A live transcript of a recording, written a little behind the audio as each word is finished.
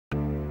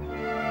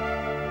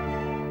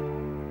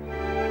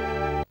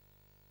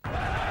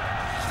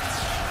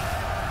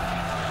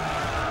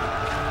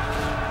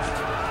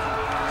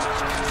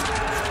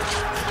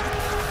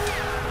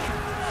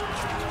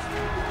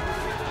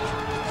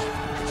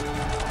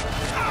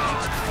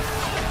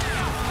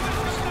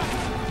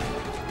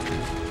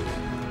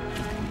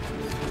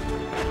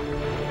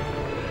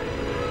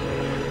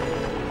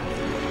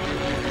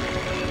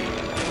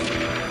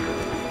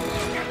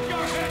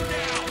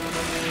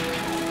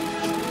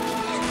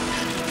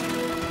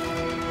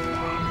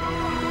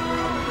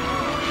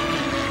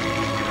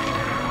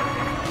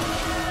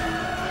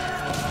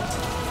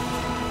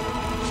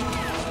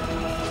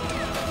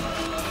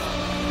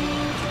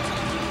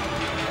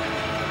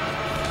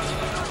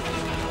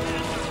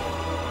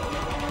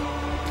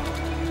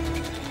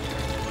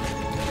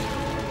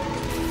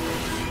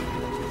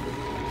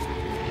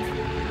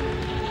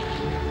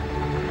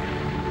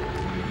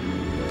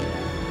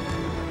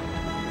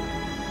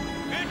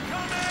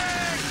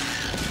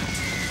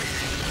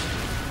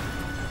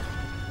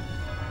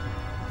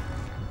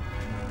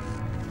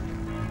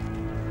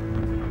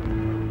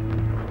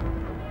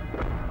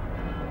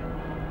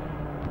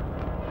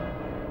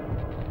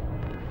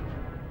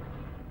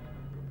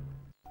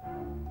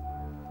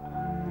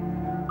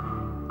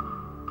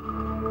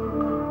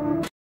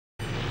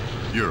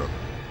Europe,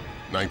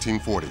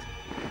 1940.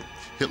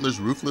 Hitler's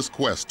ruthless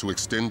quest to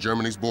extend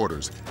Germany's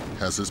borders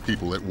has his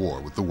people at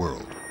war with the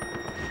world.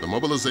 The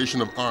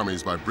mobilization of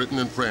armies by Britain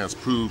and France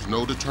proves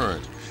no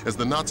deterrent as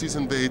the Nazis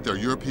invade their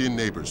European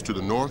neighbors to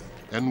the north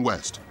and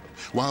west,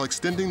 while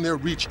extending their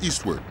reach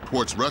eastward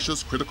towards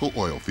Russia's critical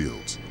oil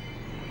fields.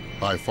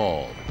 By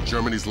fall,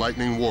 Germany's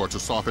lightning war to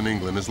soften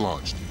England is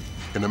launched,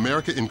 and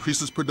America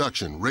increases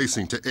production,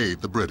 racing to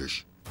aid the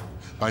British.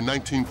 By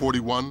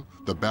 1941,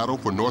 the battle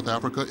for North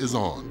Africa is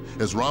on,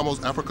 as Rommel's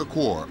Afrika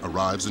Korps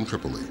arrives in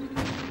Tripoli.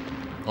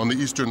 On the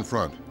Eastern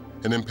Front,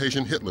 an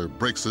impatient Hitler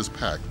breaks his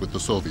pact with the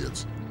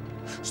Soviets.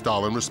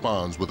 Stalin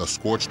responds with a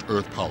scorched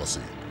earth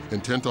policy,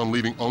 intent on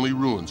leaving only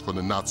ruins for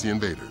the Nazi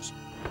invaders.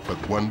 But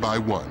one by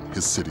one,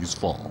 his cities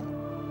fall.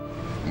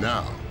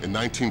 Now, in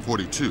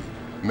 1942,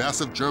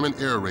 massive German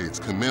air raids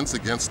commence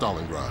against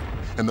Stalingrad,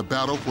 and the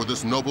battle for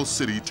this noble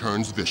city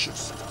turns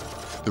vicious.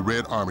 The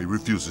Red Army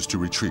refuses to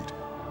retreat,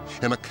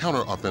 and a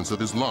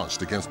counteroffensive is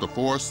launched against a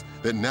force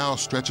that now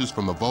stretches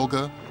from the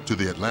Volga to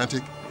the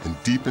Atlantic and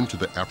deep into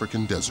the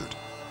African desert.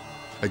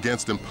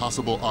 Against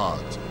impossible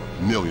odds,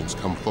 millions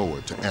come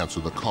forward to answer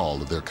the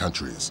call of their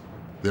countries,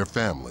 their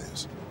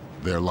families,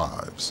 their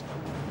lives.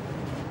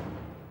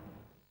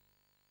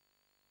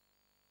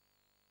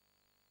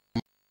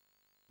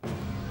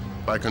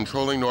 By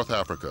controlling North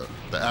Africa,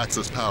 the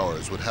Axis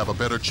powers would have a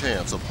better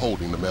chance of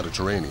holding the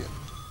Mediterranean,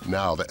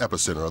 now the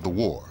epicenter of the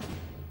war.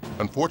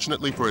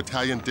 Unfortunately for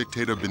Italian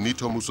dictator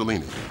Benito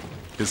Mussolini,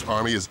 his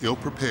army is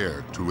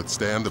ill-prepared to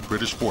withstand the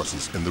British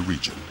forces in the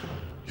region.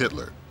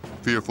 Hitler,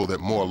 fearful that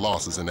more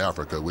losses in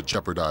Africa would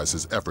jeopardize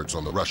his efforts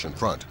on the Russian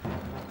front,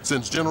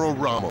 sends General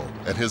Rommel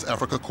and his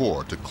Afrika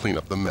Korps to clean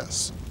up the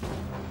mess.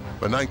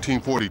 By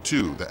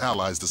 1942, the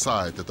Allies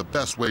decide that the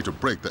best way to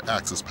break the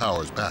Axis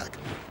powers back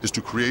is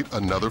to create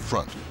another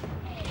front.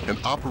 An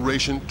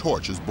Operation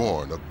Torch is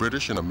born of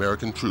British and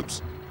American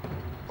troops.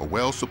 A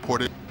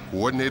well-supported,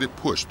 coordinated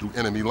push through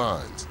enemy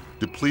lines,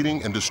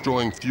 depleting and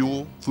destroying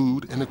fuel,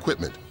 food, and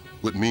equipment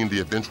would mean the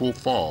eventual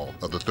fall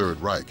of the Third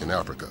Reich in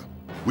Africa,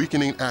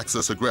 weakening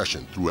Axis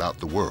aggression throughout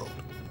the world.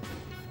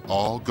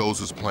 All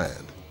goes as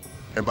planned,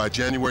 and by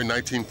January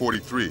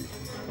 1943,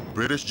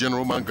 British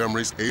General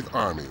Montgomery's 8th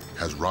Army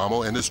has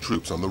Rommel and his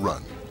troops on the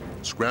run,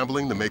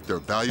 scrambling to make their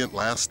valiant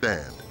last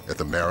stand at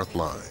the Mareth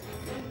Line.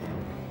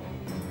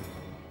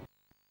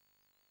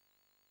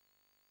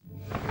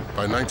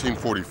 By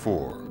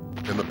 1944,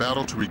 in the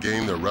battle to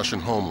regain their Russian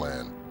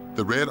homeland,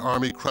 the Red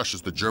Army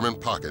crushes the German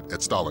pocket at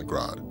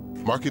Stalingrad,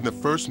 marking the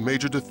first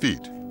major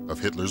defeat of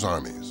Hitler's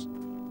armies.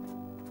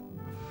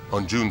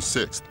 On June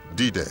 6th,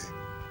 D-Day,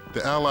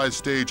 the Allies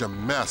stage a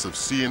massive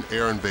sea and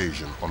air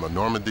invasion on the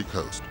Normandy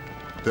coast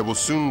that will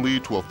soon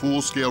lead to a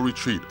full-scale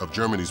retreat of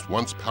Germany's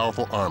once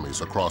powerful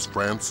armies across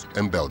France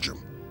and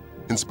Belgium.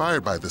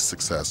 Inspired by this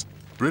success,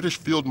 British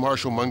Field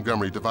Marshal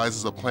Montgomery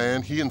devises a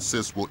plan he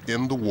insists will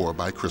end the war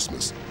by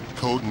Christmas,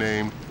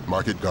 codenamed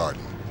Market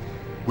Garden.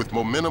 With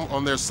momentum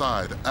on their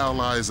side, the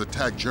Allies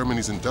attack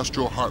Germany's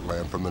industrial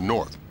heartland from the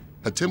north,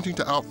 attempting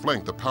to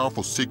outflank the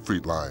powerful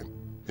Siegfried Line,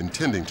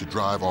 intending to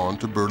drive on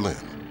to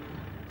Berlin.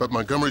 But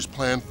Montgomery's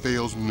plan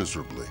fails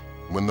miserably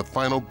when the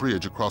final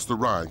bridge across the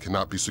Rhine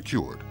cannot be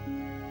secured.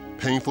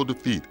 Painful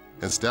defeat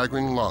and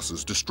staggering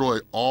losses destroy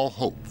all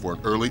hope for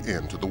an early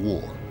end to the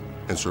war,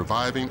 and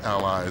surviving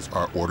Allies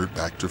are ordered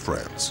back to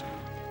France.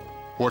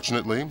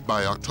 Fortunately,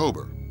 by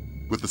October,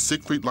 with the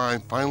Siegfried Line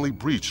finally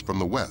breached from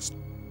the west,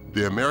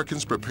 the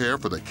Americans prepare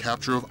for the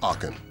capture of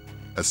Aachen,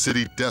 a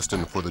city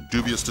destined for the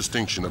dubious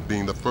distinction of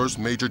being the first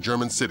major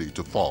German city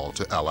to fall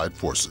to Allied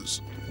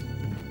forces.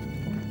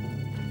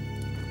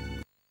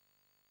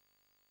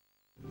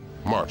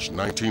 March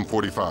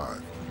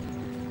 1945.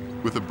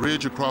 With the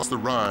bridge across the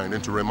Rhine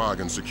into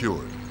Remagen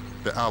secured,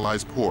 the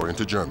Allies pour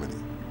into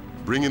Germany,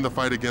 bringing the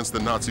fight against the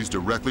Nazis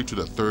directly to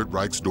the Third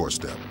Reich's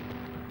doorstep.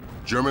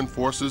 German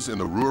forces in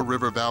the Ruhr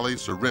River Valley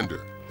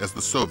surrender as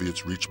the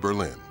Soviets reach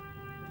Berlin.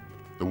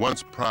 The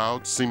once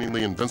proud,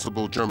 seemingly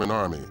invincible German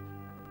army,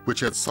 which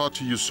had sought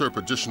to usurp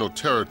additional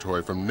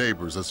territory from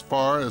neighbors as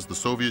far as the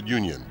Soviet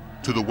Union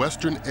to the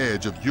western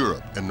edge of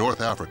Europe and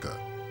North Africa,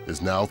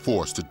 is now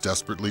forced to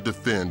desperately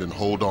defend and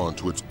hold on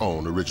to its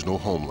own original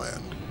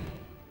homeland.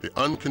 The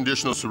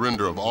unconditional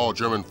surrender of all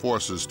German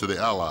forces to the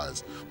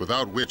Allies,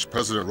 without which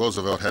President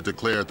Roosevelt had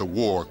declared the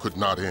war could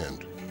not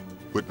end,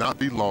 would not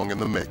be long in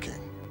the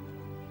making.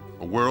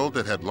 A world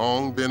that had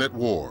long been at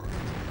war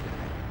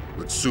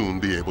would soon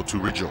be able to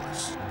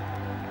rejoice.